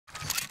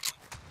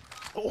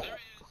Oh.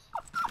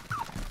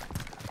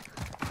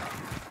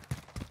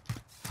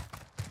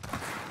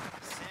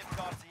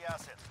 Safeguard the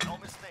asset. No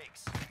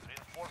mistakes.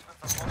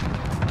 Reinforcements are on.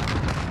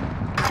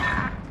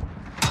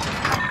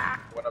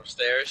 One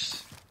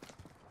upstairs.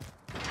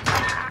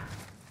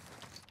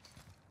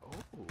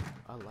 Oh,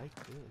 I like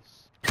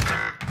this.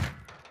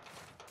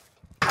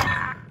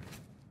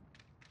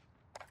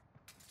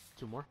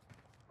 Two more.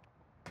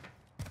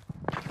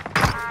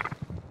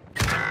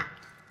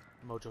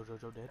 Mojo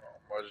Jojo dead.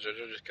 Or did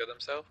Jojo just kill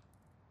himself?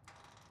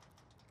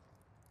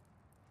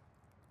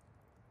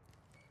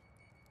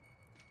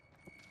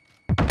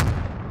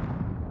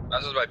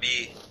 This was by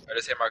B. I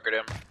just hit markered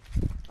him.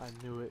 I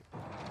knew it.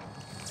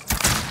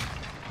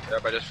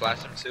 Yep, I just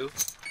flashed him too.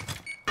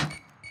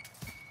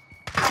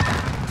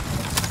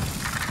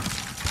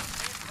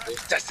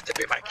 It's destined to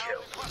be my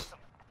kill.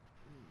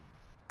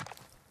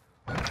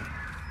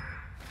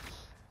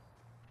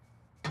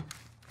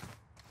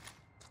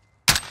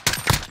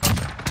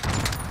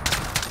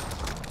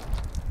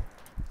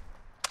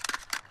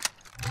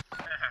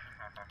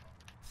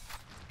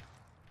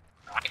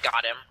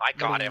 I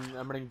got him.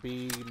 I'm running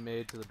B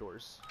mid to the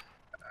doors.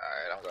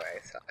 Alright, I'm going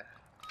A side.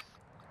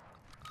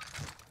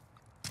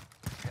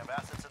 We have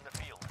assets in the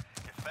field.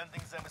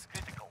 Defending them is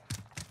critical.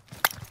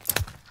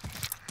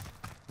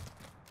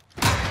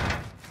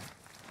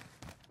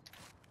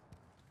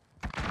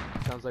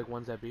 Sounds like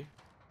one's at B.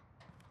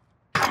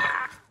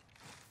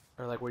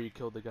 Or like where you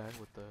killed the guy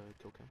with the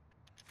kill cam.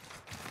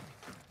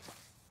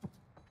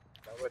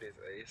 Nobody's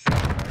ace. I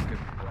could be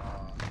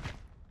wrong.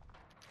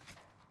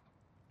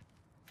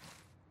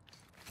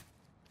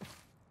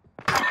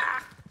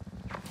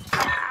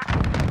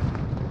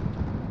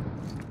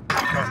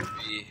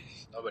 B.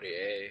 Nobody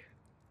A.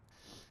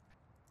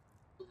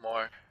 Two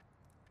more.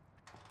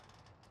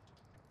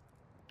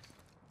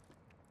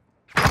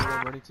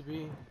 Everyone running to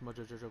B.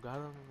 Mojo Jojo got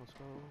him. Let's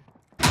go.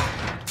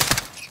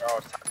 Oh,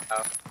 time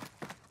out.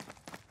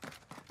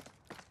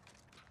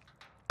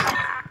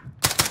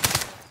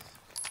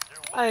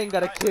 I ain't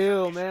got a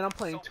kill, man. I'm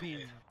playing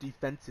too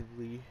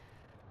defensively.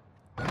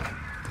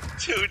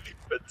 Too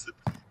defensive.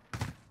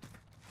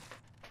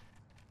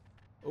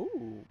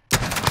 Ooh.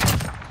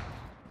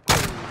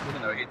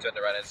 No, he turned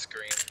around and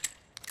screamed.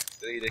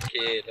 Delete the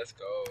kid, let's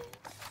go.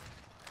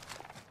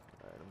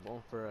 Alright, I'm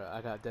going for a,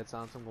 I got dead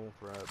silence. I'm going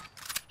for a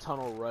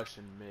tunnel rush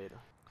in mid.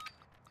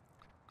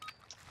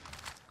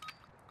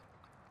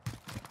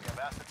 We have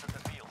assets in the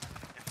field.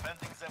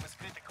 Defending them is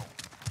critical.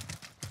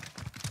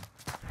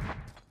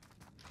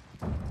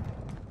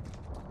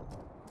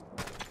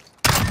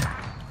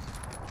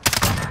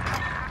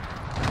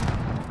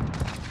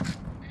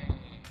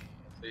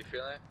 So you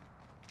feeling it?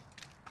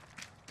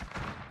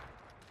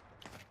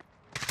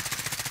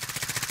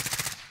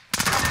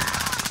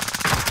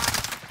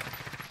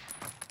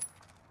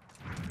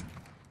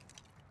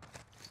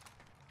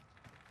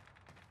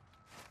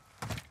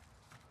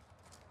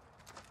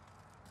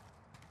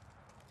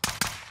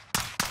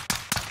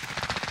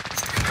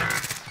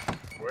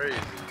 Where is he?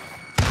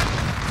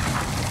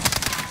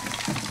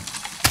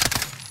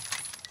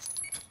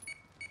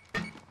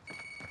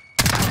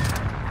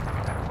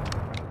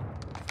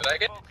 Did I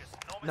get?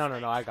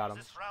 No, I got him.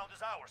 This round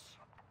is ours.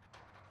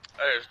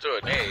 I just threw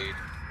a nade.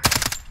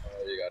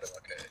 Oh, you got him,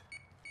 okay.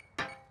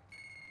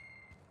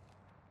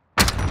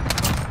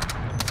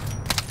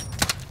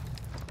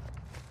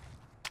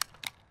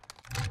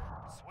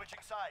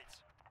 Switching sides.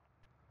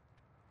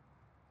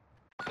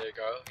 There you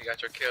go, you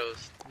got your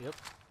kills. Yep.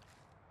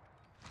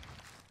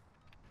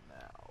 Now,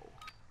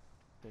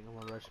 I think I'm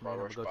gonna rush man. I'm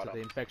gonna go to the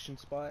infection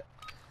spot.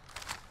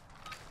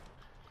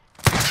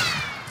 The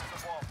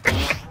bomb.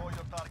 Destroy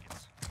your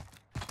targets.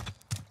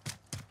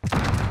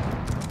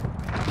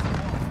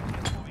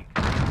 Moving.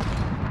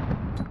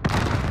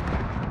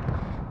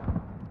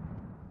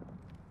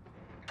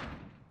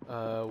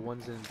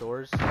 One's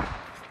indoors.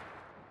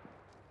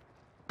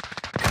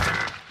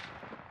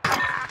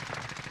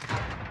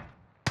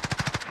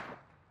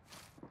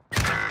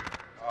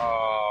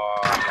 Oh,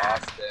 I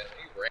lost him.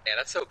 He ran,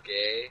 that's so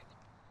gay.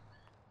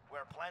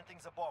 We're planting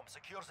the bomb.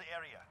 Secure the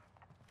area.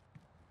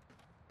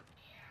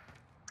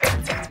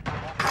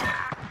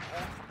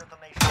 Hold for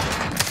detonation.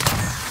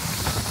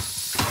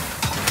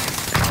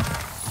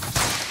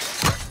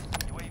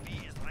 UAV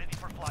is ready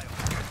for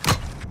flyover.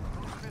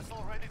 Cruise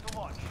missile ready to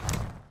launch.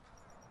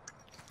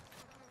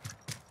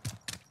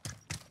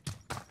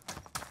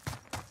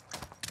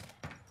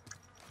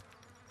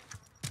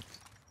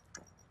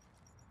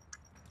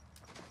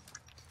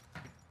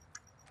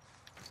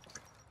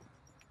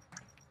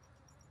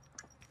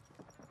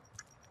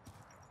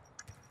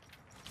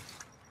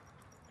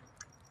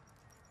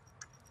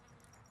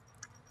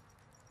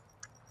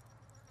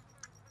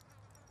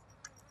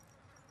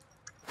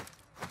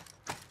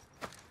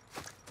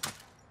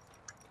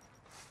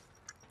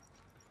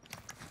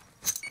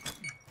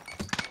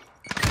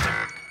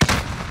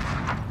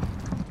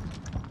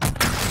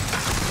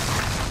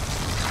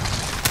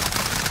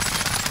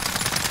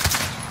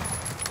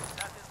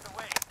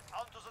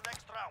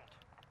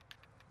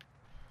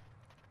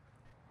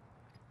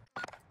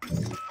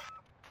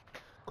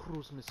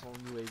 cruise missile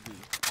UAV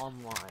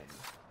online.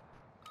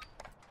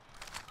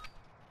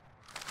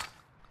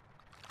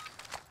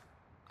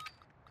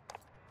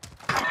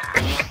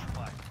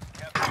 Flag.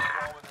 Capture the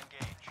bomb and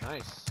engage.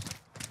 Nice.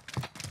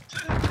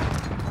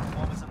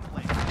 Bomb is in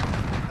place.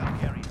 That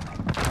carry.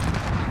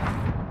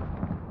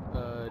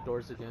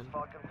 Doors again.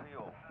 Falcon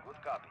 3-0. Good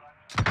copy.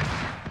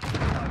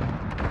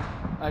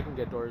 I can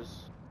get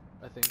doors,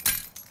 I think.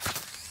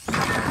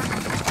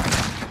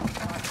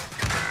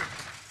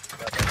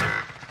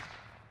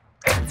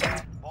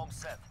 Bomb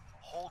set.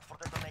 Hold for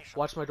detonation.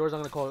 Watch my doors,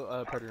 I'm gonna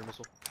call Predator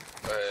missile.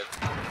 Go ahead.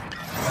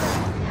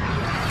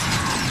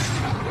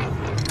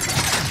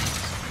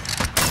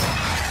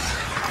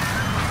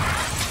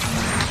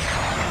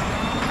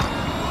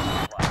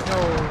 No!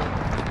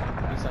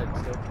 East side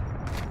still.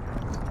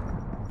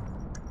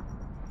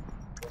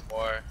 One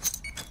more.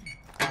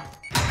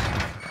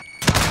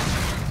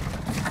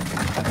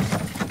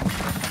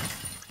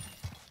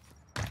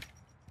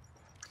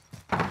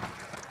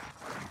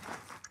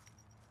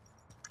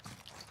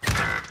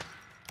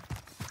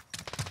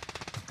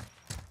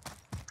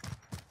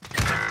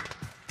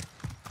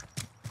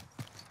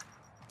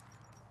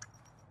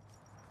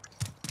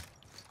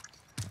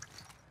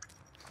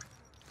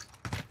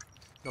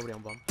 Nobody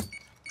on bomb.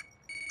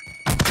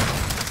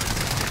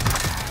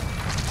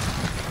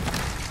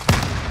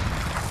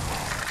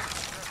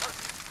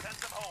 Send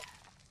them home.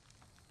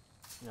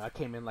 Yeah, I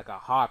came in like a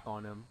hawk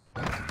on him.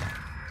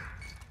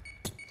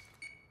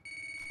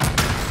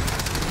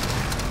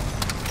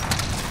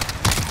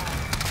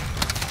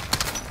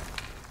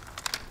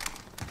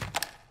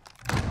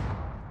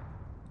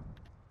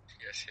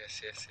 Yes.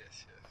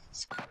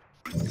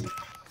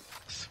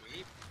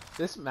 Sweet.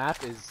 This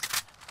map is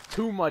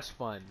too much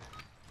fun.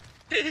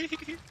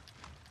 And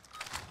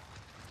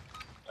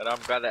I'm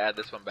glad to add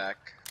this one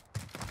back.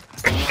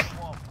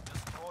 Bomb.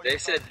 Destroy They the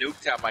said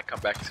Nuketown might come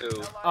back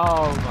too.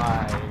 Oh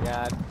my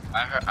god.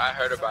 I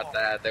heard about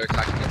that. They were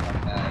talking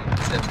about that.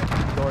 They said,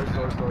 Doors.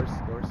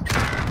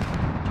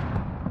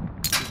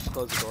 Just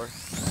close the door.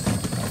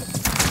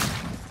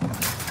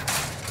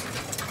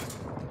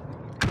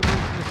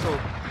 Missile.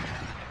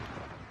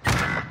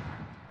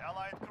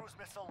 Allied cruise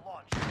missile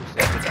launch.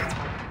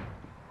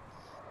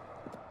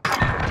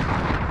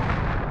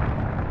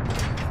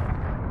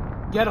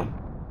 Get him!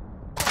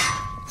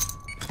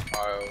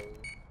 oh.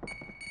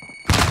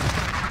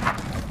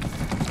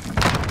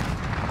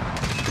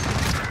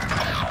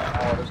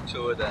 Oh, there's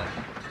two of them.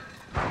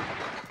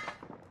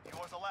 You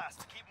are the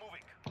last. Keep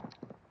moving.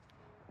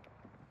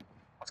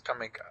 What's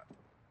coming?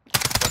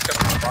 What's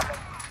coming from the bottom?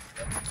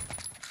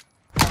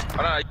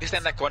 Oh no, you can stay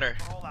in that corner.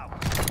 Roll out.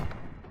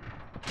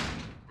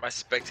 Am I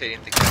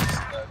spectating the games?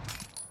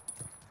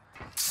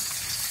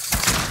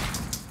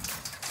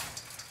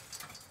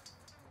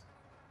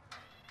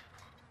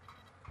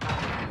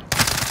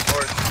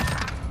 Or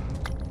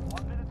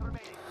 1 minute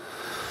remaining.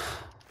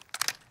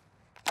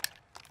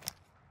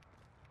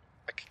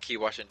 I can keep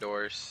watching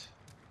doors.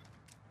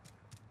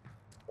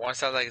 One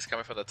sounds like it's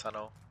coming from the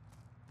tunnel.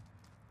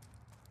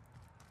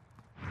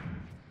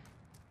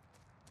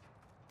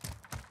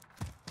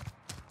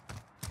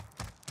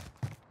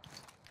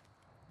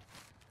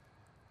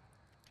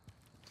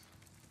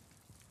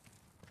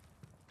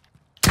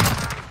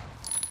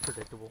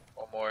 Predictable.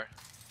 One more.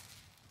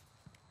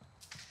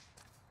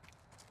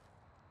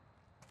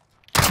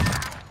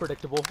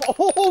 Predictable.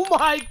 Oh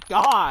my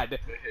god!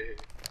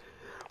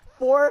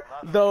 For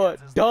the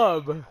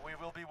dub. We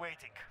will be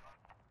waiting.